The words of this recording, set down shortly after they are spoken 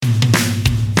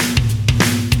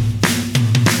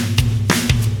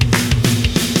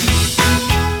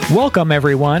Welcome,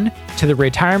 everyone, to the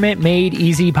Retirement Made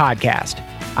Easy podcast.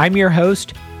 I'm your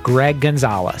host, Greg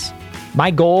Gonzalez. My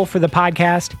goal for the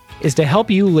podcast is to help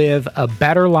you live a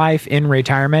better life in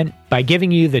retirement by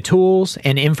giving you the tools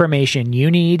and information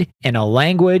you need in a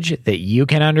language that you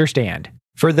can understand.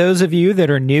 For those of you that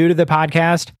are new to the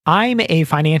podcast, I'm a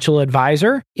financial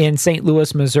advisor in St.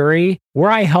 Louis, Missouri,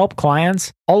 where I help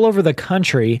clients all over the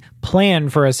country plan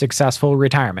for a successful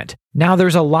retirement. Now,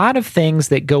 there's a lot of things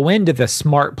that go into the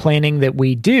smart planning that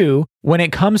we do when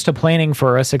it comes to planning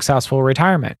for a successful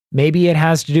retirement. Maybe it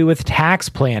has to do with tax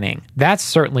planning. That's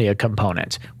certainly a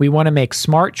component. We want to make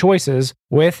smart choices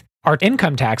with our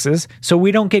income taxes so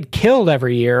we don't get killed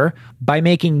every year by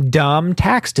making dumb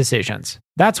tax decisions.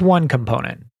 That's one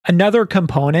component. Another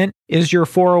component is your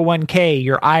 401k,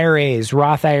 your IRAs,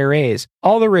 Roth IRAs,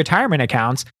 all the retirement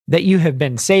accounts that you have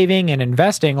been saving and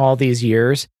investing all these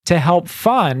years to help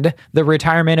fund the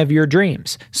retirement of your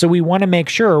dreams. So we want to make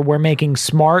sure we're making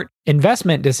smart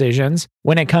investment decisions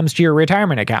when it comes to your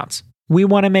retirement accounts. We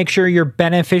want to make sure your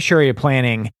beneficiary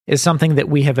planning is something that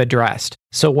we have addressed.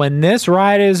 So when this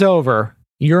ride is over,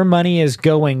 your money is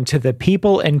going to the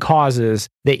people and causes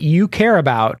that you care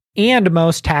about and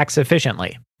most tax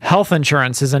efficiently. Health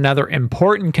insurance is another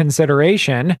important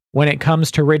consideration when it comes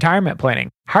to retirement planning.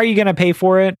 How are you going to pay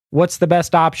for it? What's the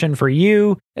best option for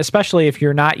you, especially if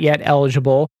you're not yet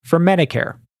eligible for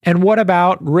Medicare? And what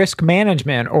about risk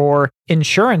management or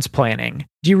insurance planning?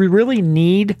 Do you really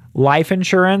need life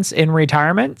insurance in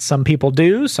retirement? Some people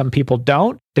do, some people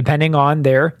don't, depending on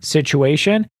their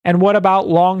situation. And what about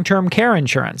long-term care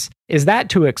insurance? Is that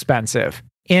too expensive?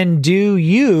 And do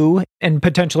you and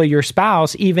potentially your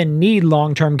spouse even need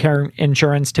long-term care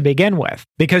insurance to begin with?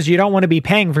 Because you don't want to be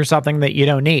paying for something that you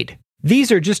don't need.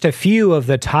 These are just a few of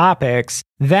the topics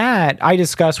that I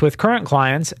discuss with current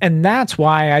clients, and that's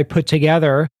why I put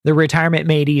together the Retirement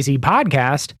Made Easy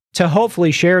podcast to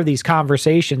hopefully share these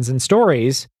conversations and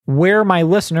stories where my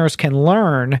listeners can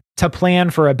learn to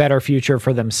plan for a better future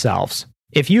for themselves.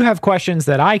 If you have questions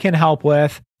that I can help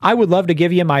with, I would love to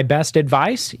give you my best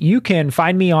advice. You can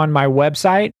find me on my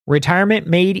website,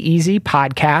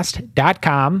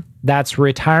 retirementmadeeasypodcast.com. That's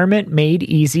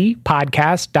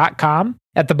retirementmadeeasypodcast.com.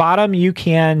 At the bottom, you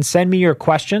can send me your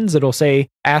questions. It'll say,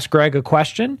 Ask Greg a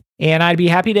question, and I'd be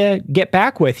happy to get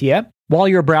back with you. While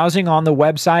you're browsing on the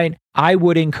website, I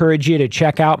would encourage you to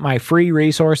check out my free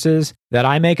resources that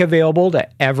I make available to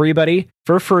everybody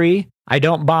for free. I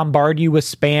don't bombard you with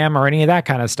spam or any of that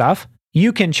kind of stuff.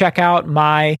 You can check out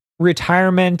my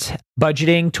retirement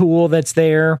budgeting tool that's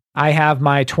there. I have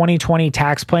my 2020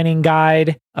 tax planning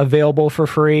guide available for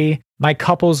free. My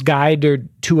couple's guide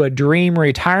to a dream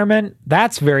retirement,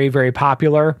 that's very, very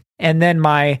popular. And then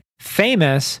my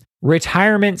famous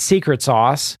retirement secret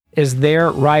sauce is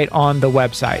there right on the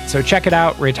website. So check it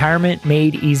out,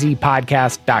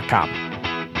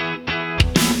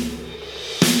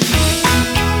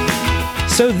 retirementmadeeasypodcast.com.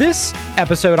 So this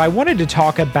episode, I wanted to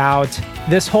talk about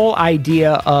this whole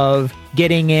idea of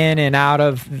getting in and out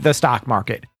of the stock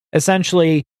market.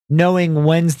 Essentially, knowing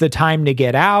when's the time to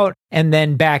get out and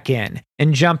then back in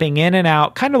and jumping in and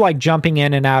out, kind of like jumping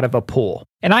in and out of a pool.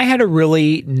 And I had a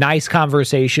really nice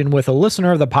conversation with a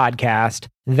listener of the podcast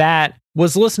that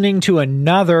was listening to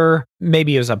another,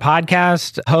 maybe it was a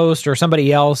podcast host or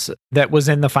somebody else that was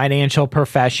in the financial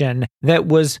profession that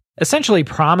was essentially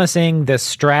promising this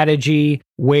strategy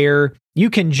where you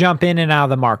can jump in and out of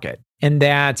the market. And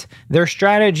that their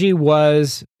strategy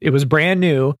was, it was brand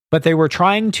new, but they were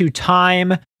trying to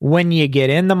time when you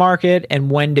get in the market and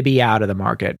when to be out of the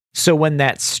market. So when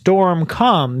that storm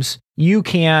comes, you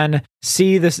can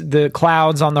see the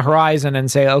clouds on the horizon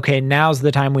and say, okay, now's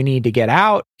the time we need to get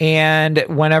out. And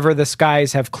whenever the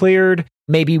skies have cleared,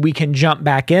 maybe we can jump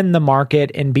back in the market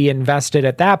and be invested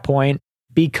at that point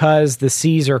because the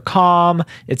seas are calm,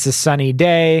 it's a sunny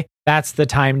day, that's the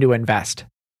time to invest.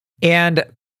 And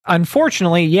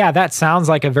unfortunately, yeah, that sounds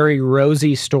like a very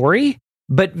rosy story,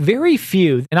 but very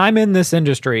few, and I'm in this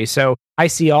industry, so I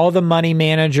see all the money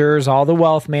managers, all the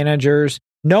wealth managers.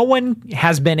 No one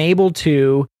has been able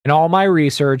to, in all my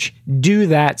research, do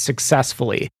that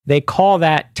successfully. They call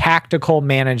that tactical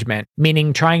management,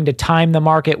 meaning trying to time the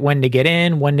market when to get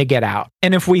in, when to get out.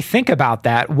 And if we think about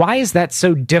that, why is that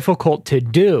so difficult to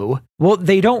do? Well,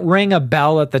 they don't ring a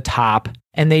bell at the top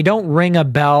and they don't ring a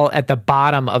bell at the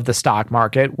bottom of the stock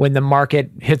market when the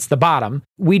market hits the bottom.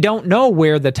 We don't know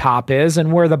where the top is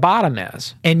and where the bottom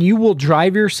is. And you will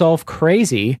drive yourself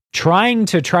crazy trying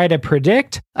to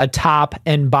predict a top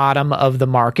and bottom of the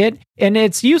market. And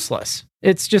it's useless.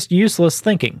 It's just useless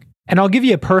thinking. And I'll give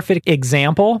you a perfect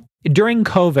example. during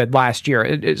COVID last year,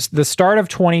 it's the start of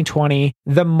 2020,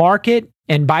 the market,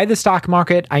 and by the stock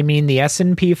market, I mean the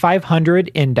S&P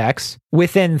 500 index,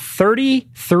 within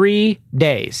 33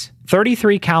 days,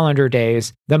 33 calendar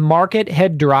days, the market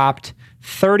had dropped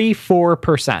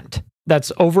 34%.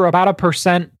 That's over about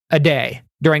 1% a day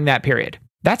during that period.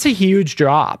 That's a huge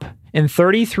drop. In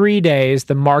 33 days,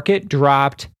 the market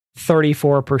dropped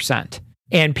 34%.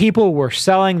 And people were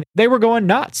selling. They were going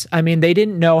nuts. I mean, they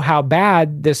didn't know how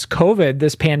bad this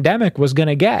pandemic was going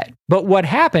to get. But what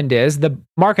happened is the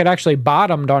market actually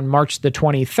bottomed on March the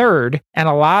 23rd, and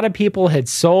a lot of people had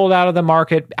sold out of the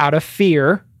market out of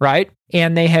fear, right?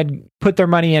 And they had put their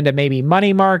money into maybe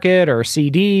money market or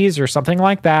CDs or something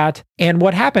like that. And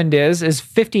what happened is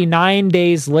 59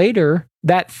 days later,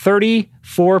 that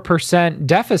 34%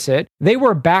 deficit, they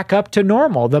were back up to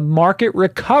normal. The market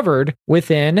recovered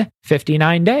within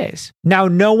 59 days. Now,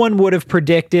 no one would have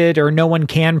predicted, or no one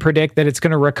can predict, that it's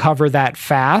going to recover that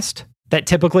fast. That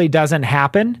typically doesn't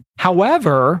happen.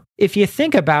 However, if you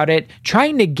think about it,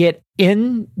 trying to get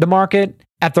in the market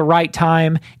at the right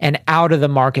time and out of the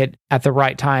market at the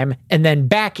right time, and then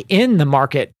back in the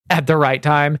market at the right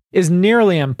time is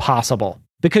nearly impossible.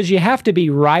 Because you have to be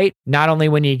right, not only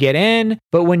when you get in,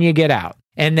 but when you get out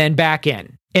and then back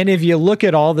in. And if you look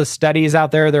at all the studies out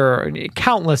there are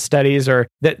countless studies, or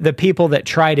the people that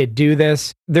try to do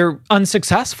this, they're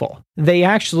unsuccessful. They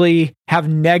actually have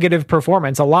negative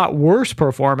performance, a lot worse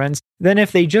performance than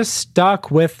if they just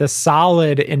stuck with the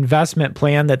solid investment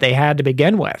plan that they had to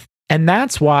begin with. And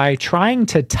that's why trying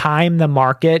to time the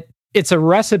market, it's a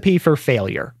recipe for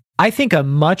failure. I think a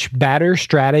much better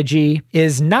strategy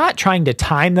is not trying to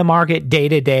time the market day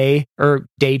to day or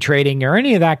day trading or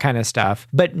any of that kind of stuff,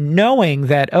 but knowing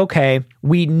that, okay,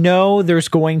 we know there's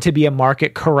going to be a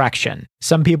market correction.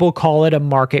 Some people call it a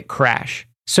market crash.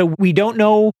 So we don't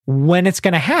know when it's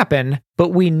going to happen, but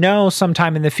we know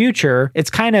sometime in the future, it's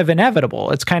kind of inevitable.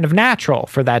 It's kind of natural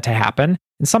for that to happen.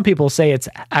 And some people say it's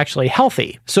actually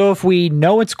healthy. So if we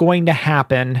know it's going to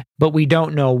happen, but we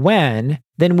don't know when,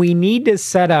 then we need to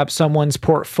set up someone's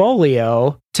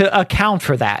portfolio to account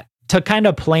for that, to kind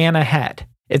of plan ahead.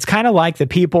 It's kind of like the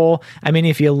people, I mean,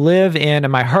 if you live in,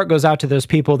 and my heart goes out to those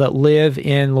people that live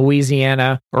in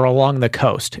Louisiana or along the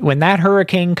coast. When that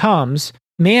hurricane comes,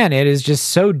 man, it is just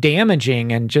so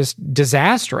damaging and just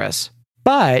disastrous.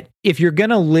 But if you're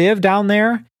going to live down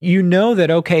there, you know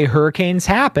that, okay, hurricanes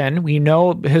happen. We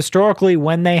know historically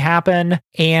when they happen,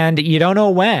 and you don't know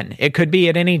when. It could be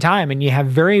at any time, and you have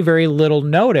very, very little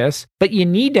notice, but you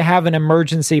need to have an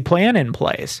emergency plan in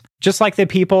place. Just like the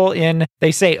people in,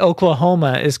 they say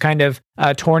Oklahoma is kind of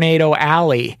a tornado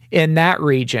alley in that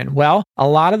region. Well, a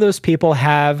lot of those people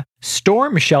have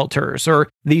storm shelters or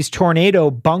these tornado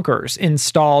bunkers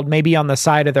installed maybe on the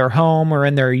side of their home or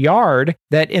in their yard,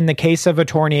 that in the case of a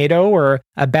tornado or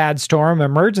a bad storm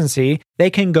emergency, they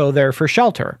can go there for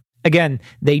shelter. Again,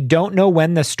 they don't know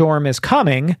when the storm is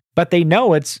coming, but they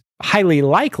know it's highly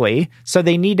likely, so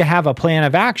they need to have a plan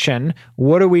of action.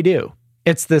 What do we do?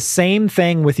 It's the same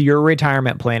thing with your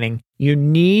retirement planning. You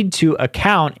need to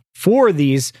account for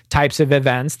these types of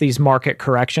events, these market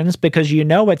corrections, because you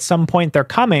know at some point they're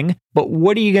coming, but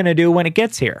what are you going to do when it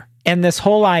gets here? And this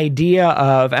whole idea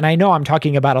of, and I know I'm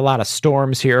talking about a lot of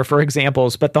storms here for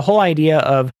examples, but the whole idea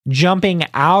of jumping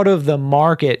out of the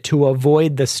market to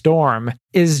avoid the storm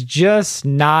is just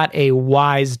not a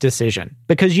wise decision,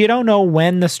 because you don't know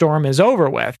when the storm is over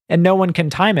with and no one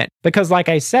can time it. Because like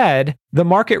I said, the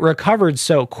market recovered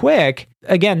so quick,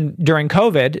 again, during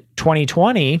COVID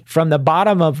 2020, from the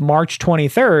bottom of March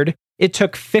 23rd, it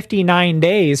took 59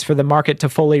 days for the market to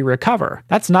fully recover.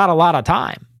 That's not a lot of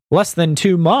time. Less than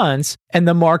 2 months, and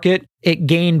the market, it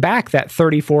gained back that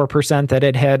 34% that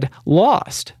it had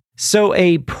lost. So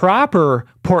a proper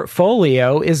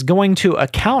portfolio is going to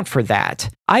account for that.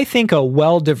 I think a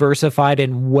well-diversified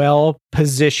and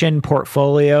well-positioned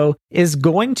portfolio is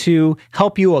going to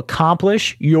help you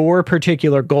accomplish your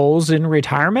particular goals in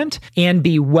retirement and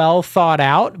be well thought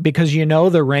out, because you know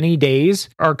the rainy days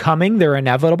are coming, they're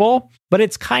inevitable. But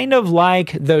it's kind of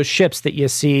like those ships that you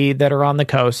see that are on the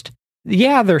coast.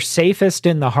 Yeah, they're safest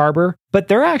in the harbor, but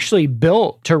they're actually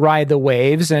built to ride the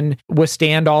waves and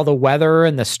withstand all the weather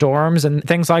and the storms and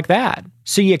things like that.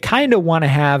 So you kind of want to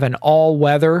have an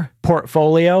all-weather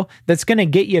portfolio that's going to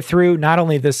get you through not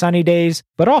only the sunny days,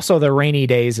 but also the rainy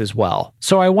days as well.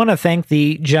 So I want to thank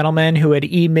the gentleman who had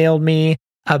emailed me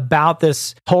about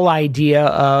this whole idea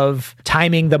of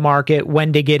timing the market,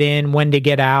 when to get in, when to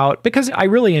get out, because I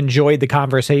really enjoyed the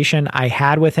conversation I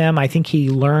had with him. I think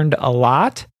he learned a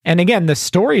lot. And again, the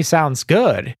story sounds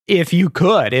good. If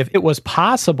it was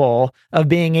possible of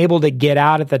being able to get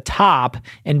out at the top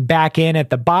and back in at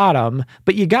the bottom,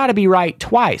 but you got to be right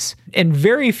twice. And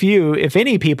very few, if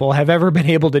any people, have ever been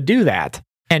able to do that.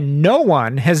 And no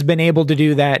one has been able to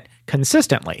do that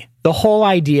consistently. The whole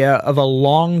idea of a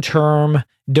long-term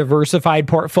diversified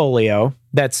portfolio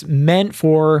that's meant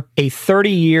for a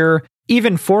 30-year,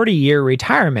 even 40-year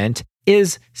retirement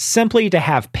is simply to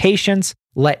have patience,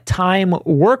 let time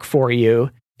work for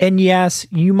you. And yes,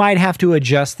 you might have to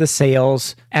adjust the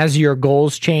sales as your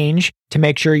goals change to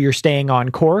make sure you're staying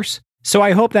on course. So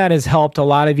I hope that has helped a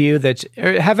lot of you that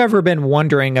have ever been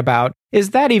wondering about,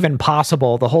 is that even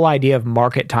possible? The whole idea of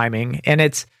market timing. And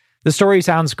the story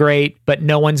sounds great, but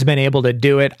no one's been able to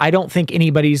do it. I don't think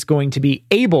anybody's going to be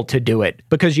able to do it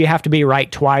because you have to be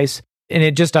right twice and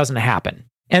it just doesn't happen.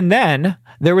 And then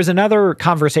there was another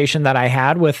conversation that I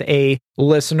had with a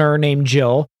listener named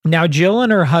Jill. Now, Jill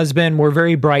and her husband were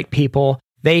very bright people.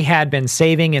 They had been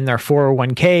saving in their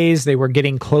 401ks. They were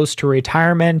getting close to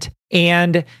retirement.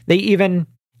 And they even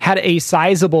had a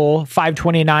sizable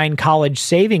 529 college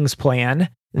savings plan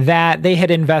that they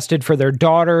had invested for their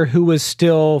daughter who was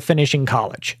still finishing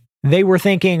college. They were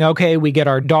thinking, okay, we get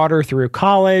our daughter through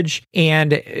college,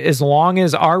 and as long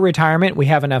as our retirement, we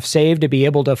have enough saved to be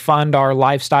able to fund our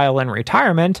lifestyle in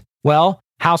retirement, well,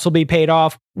 house will be paid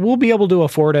off. We'll be able to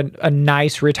afford a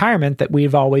nice retirement that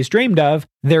we've always dreamed of.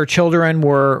 Their children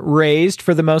were raised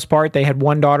for the most part. They had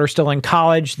one daughter still in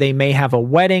college. They may have a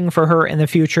wedding for her in the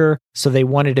future, so they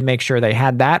wanted to make sure they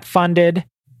had that funded.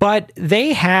 But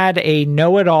they had a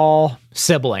know-it-all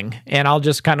sibling, and I'll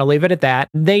just kind of leave it at that.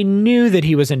 They knew that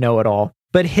he was a know-it-all,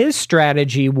 but his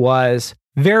strategy was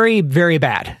very, very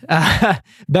bad.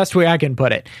 Best way I can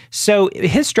put it. So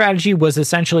his strategy was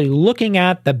essentially looking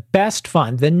at the best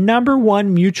fund, the number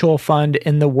one mutual fund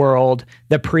in the world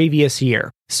the previous year.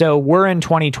 So we're in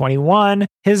 2021.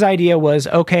 His idea was,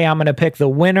 okay, I'm going to pick the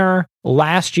winner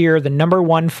last year, the number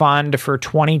one fund for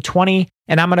 2020,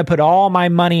 and I'm going to put all my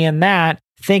money in that,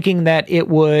 thinking that it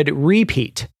would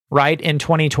repeat, right, in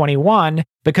 2021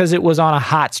 because it was on a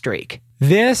hot streak.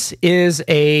 This is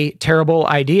a terrible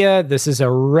idea. This is a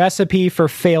recipe for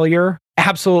failure.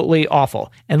 Absolutely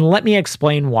awful. And let me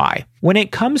explain why. When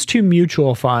it comes to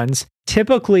mutual funds,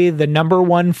 typically the number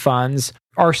one funds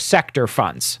are sector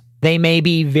funds. They may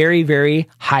be very, very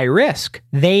high risk.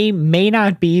 They may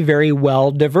not be very well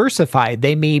diversified.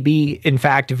 They may be, in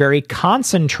fact, very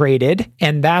concentrated,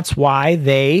 and that's why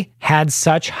they had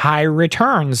such high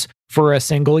returns for a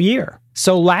single year.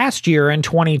 So last year in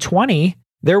 2020,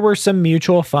 there were some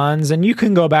mutual funds, and you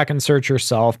can go back and search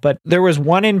yourself, but there was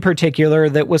one in particular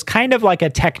that was kind of like a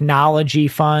technology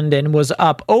fund and was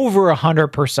up over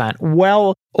 100%,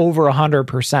 well over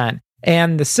 100%.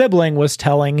 And the sibling was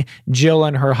telling Jill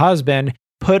and her husband,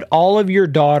 put all of your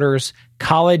daughter's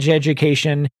college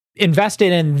education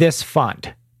invested in this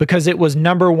fund because it was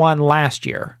number one last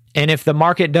year. And if the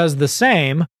market does the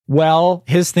same, well,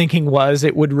 his thinking was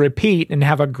it would repeat and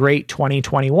have a great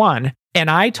 2021. And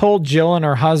I told Jill and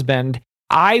her husband,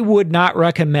 I would not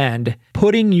recommend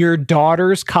putting your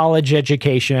daughter's college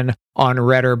education on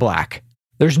red or black.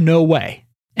 There's no way.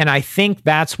 And I think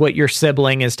that's what your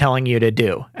sibling is telling you to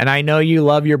do. And I know you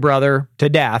love your brother to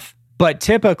death, but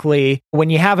typically when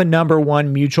you have a number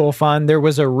one mutual fund, there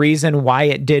was a reason why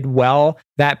it did well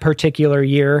that particular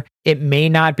year. It may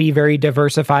not be very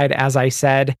diversified, as I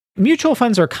said. Mutual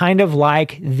funds are kind of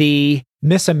like the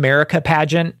Miss America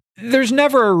pageant. There's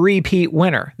never a repeat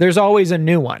winner. There's always a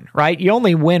new one, right? You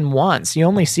only win once. You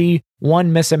only see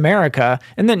one Miss America,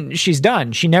 and then she's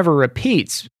done. She never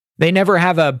repeats. They never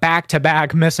have a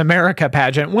back-to-back Miss America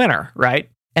pageant winner, right?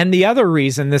 And the other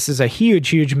reason this is a huge,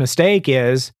 huge mistake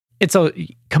is it's a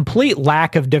complete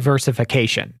lack of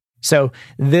diversification. So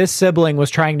this sibling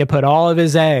was trying to put all of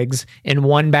his eggs in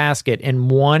one basket, in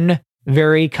one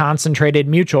very concentrated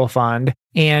mutual fund,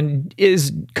 and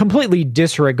is completely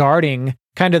disregarding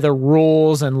kind of the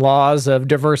rules and laws of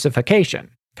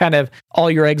diversification. Kind of all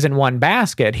your eggs in one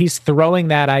basket. He's throwing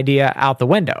that idea out the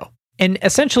window. And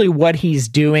essentially what he's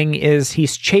doing is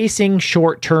he's chasing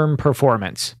short-term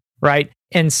performance, right?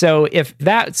 And so if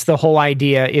that's the whole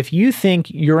idea, if you think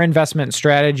your investment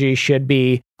strategy should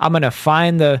be, I'm going to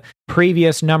find the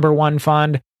previous number one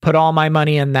fund, put all my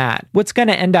money in that, what's going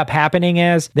to end up happening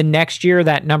is the next year,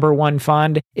 that number one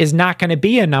fund is not going to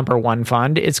be a number one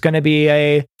fund. It's going to be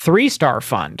a 3-star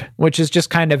fund, which is just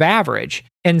kind of average.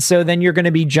 And so then you're going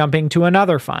to be jumping to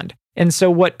another fund. And so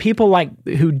what people like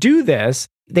who do this,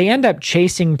 they end up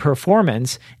chasing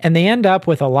performance and they end up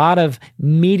with a lot of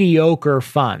mediocre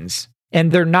funds and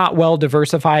they're not well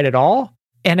diversified at all.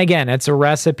 And again, it's a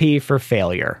recipe for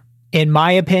failure. In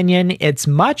my opinion, it's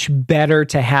much better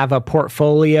to have a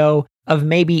portfolio of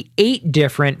maybe 8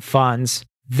 different funds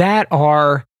that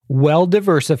are well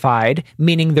diversified,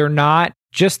 meaning they're not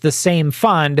just the same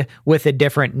fund with a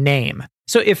different name.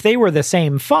 So if they were the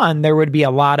same fund, there would be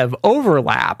a lot of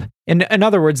overlap. In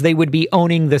other words, they would be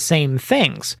owning the same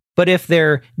things. But if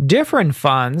they're different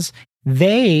funds,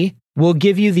 they will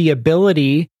give you the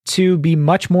ability to be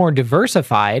much more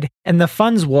diversified, and the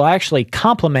funds will actually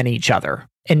complement each other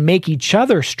and make each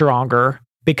other stronger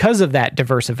because of that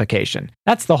diversification.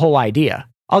 That's the whole idea.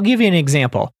 I'll give you an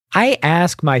example. I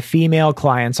ask my female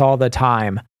clients all the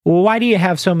time, well, why do you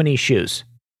have so many shoes?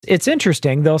 It's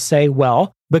interesting. They'll say,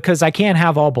 well, because I can't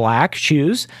have all black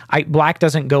shoes. Black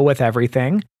doesn't go with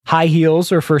everything. High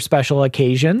heels are for special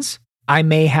occasions. I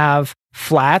may have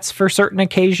flats for certain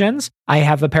occasions. I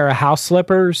have a pair of house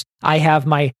slippers. I have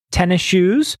my tennis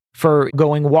shoes for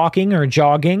going walking or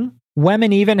jogging.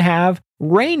 Women even have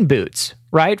rain boots,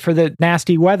 right, for the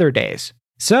nasty weather days.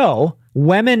 So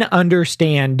women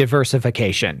understand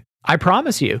diversification. I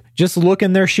promise you, just look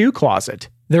in their shoe closet.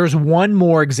 There's one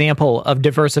more example of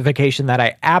diversification that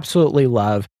I absolutely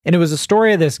love. And it was a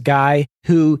story of this guy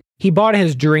who he bought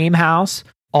his dream house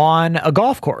on a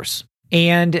golf course.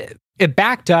 And it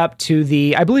backed up to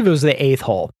I believe it was the 8th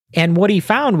hole. And what he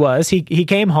found was he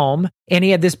came home and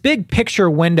he had this big picture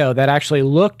window that actually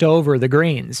looked over the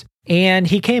greens. And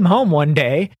he came home one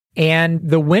day and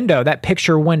the window, that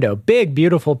picture window, big,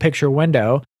 beautiful picture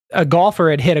window, a golfer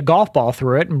had hit a golf ball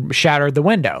through it and shattered the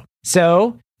window.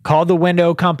 So called the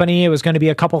window company. It was going to be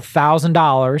a couple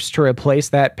 $1,000s to replace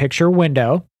that picture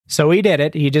window. So he did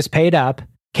it. He just paid up.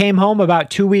 Came home about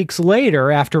 2 weeks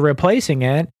later after replacing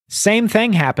it. Same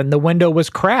thing happened. The window was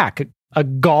cracked. A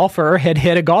golfer had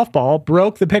hit a golf ball,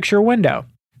 broke the picture window.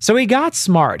 So he got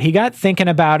smart. He got thinking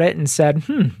about it and said,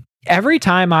 every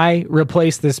time I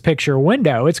replace this picture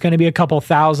window, it's going to be a couple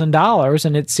 $1,000s,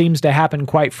 and it seems to happen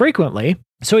quite frequently.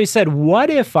 So he said, what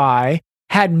if I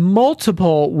had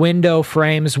multiple window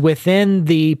frames within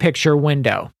the picture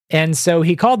window? And so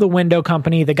he called the window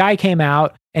company. The guy came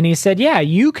out and he said, yeah,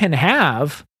 you can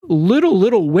have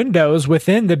little windows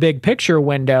within the big picture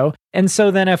window. And so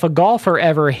then if a golfer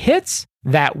ever hits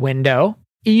that window,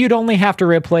 you'd only have to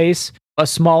replace a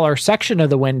smaller section of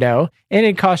the window, and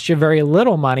it costs you very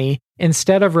little money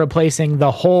instead of replacing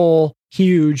the whole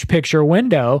huge picture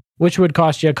window, which would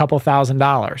cost you a couple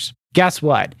 $1,000s. Guess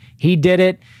what? He did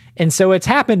it. And so it's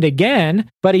happened again,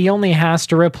 but he only has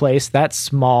to replace that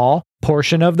small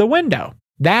portion of the window.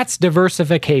 That's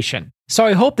diversification. So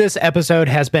I hope this episode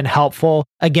has been helpful.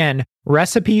 Again,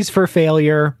 recipes for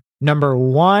failure. Number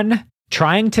 1,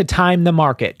 trying to time the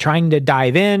market, trying to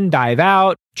dive in, dive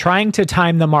out, trying to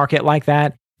time the market like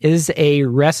that is a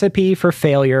recipe for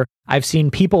failure. I've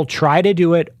seen people try to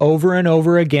do it over and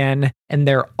over again, and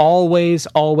they're always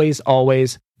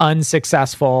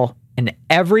unsuccessful. And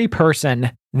every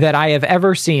person that I have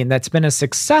ever seen that's been a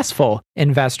successful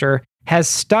investor has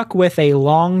stuck with a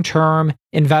long-term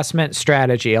investment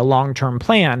strategy, a long-term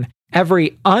plan.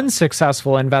 Every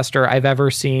unsuccessful investor I've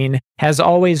ever seen has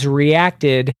always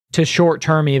reacted to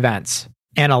short-term events.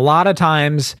 And a lot of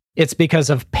times it's because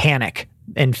of panic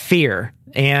and fear,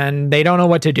 and they don't know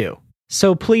what to do.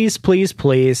 So please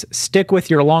stick with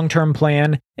your long-term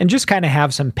plan and just kind of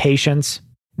have some patience.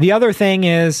 The other thing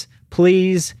is,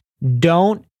 please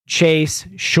don't chase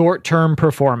short-term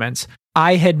performance.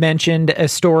 I had mentioned a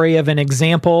story of an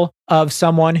example of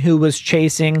someone who was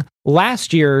chasing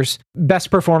last year's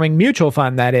best performing mutual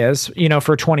fund, that is,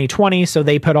 for 2020. So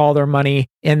they put all their money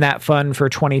in that fund for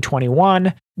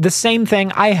 2021. The same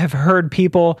thing, I have heard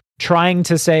people trying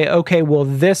to say, okay, well,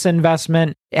 this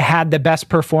investment had the best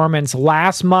performance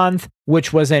last month,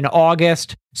 which was in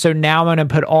August. So now I'm going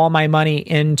to put all my money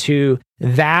into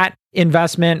that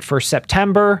investment for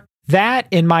September. That,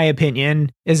 in my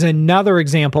opinion, is another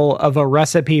example of a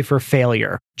recipe for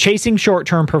failure. Chasing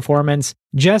short-term performance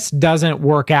just doesn't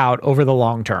work out over the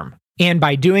long term. And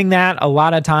by doing that, a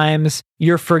lot of times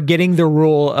you're forgetting the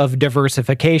rule of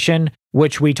diversification,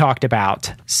 which we talked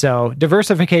about. So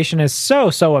diversification is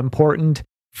so important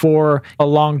for a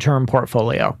long-term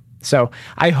portfolio. So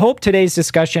I hope today's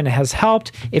discussion has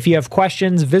helped. If you have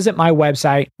questions, visit my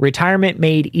website,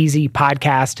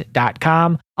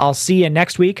 retirementmadeeasypodcast.com. I'll see you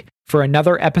next week for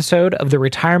another episode of the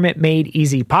Retirement Made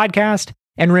Easy podcast.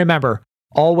 And remember,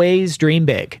 always dream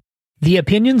big. The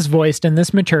opinions voiced in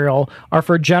this material are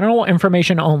for general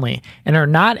information only and are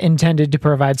not intended to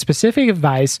provide specific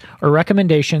advice or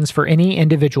recommendations for any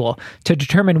individual. To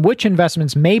determine which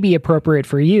investments may be appropriate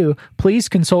for you, please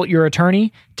consult your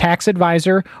attorney, tax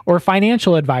advisor, or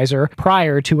financial advisor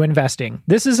prior to investing.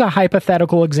 This is a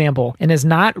hypothetical example and is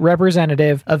not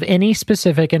representative of any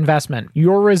specific investment.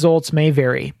 Your results may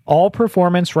vary. All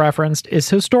performance referenced is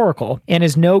historical and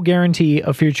is no guarantee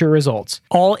of future results.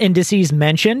 All indices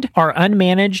mentioned are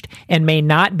unmanaged and may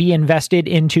not be invested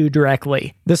into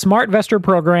directly. The SmartVestor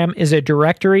program is a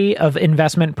directory of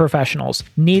investment professionals.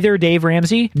 Neither Dave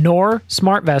Ramsey nor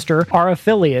SmartVestor are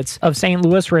affiliates of St.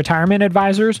 Louis Retirement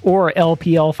Advisors or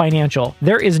LPL Financial.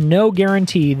 There is no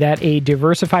guarantee that a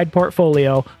diversified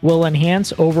portfolio will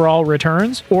enhance overall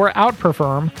returns or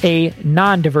outperform a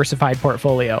non-diversified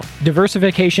portfolio.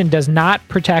 Diversification does not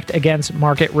protect against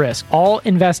market risk. All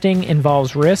investing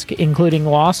involves risk, including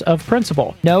loss of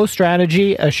principal. No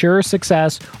strategy assures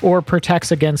success or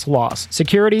protects against loss.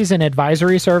 Securities and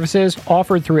advisory services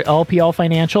offered through LPL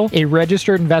Financial, a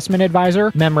registered investment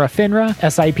advisor, member FINRA,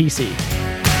 SIPC.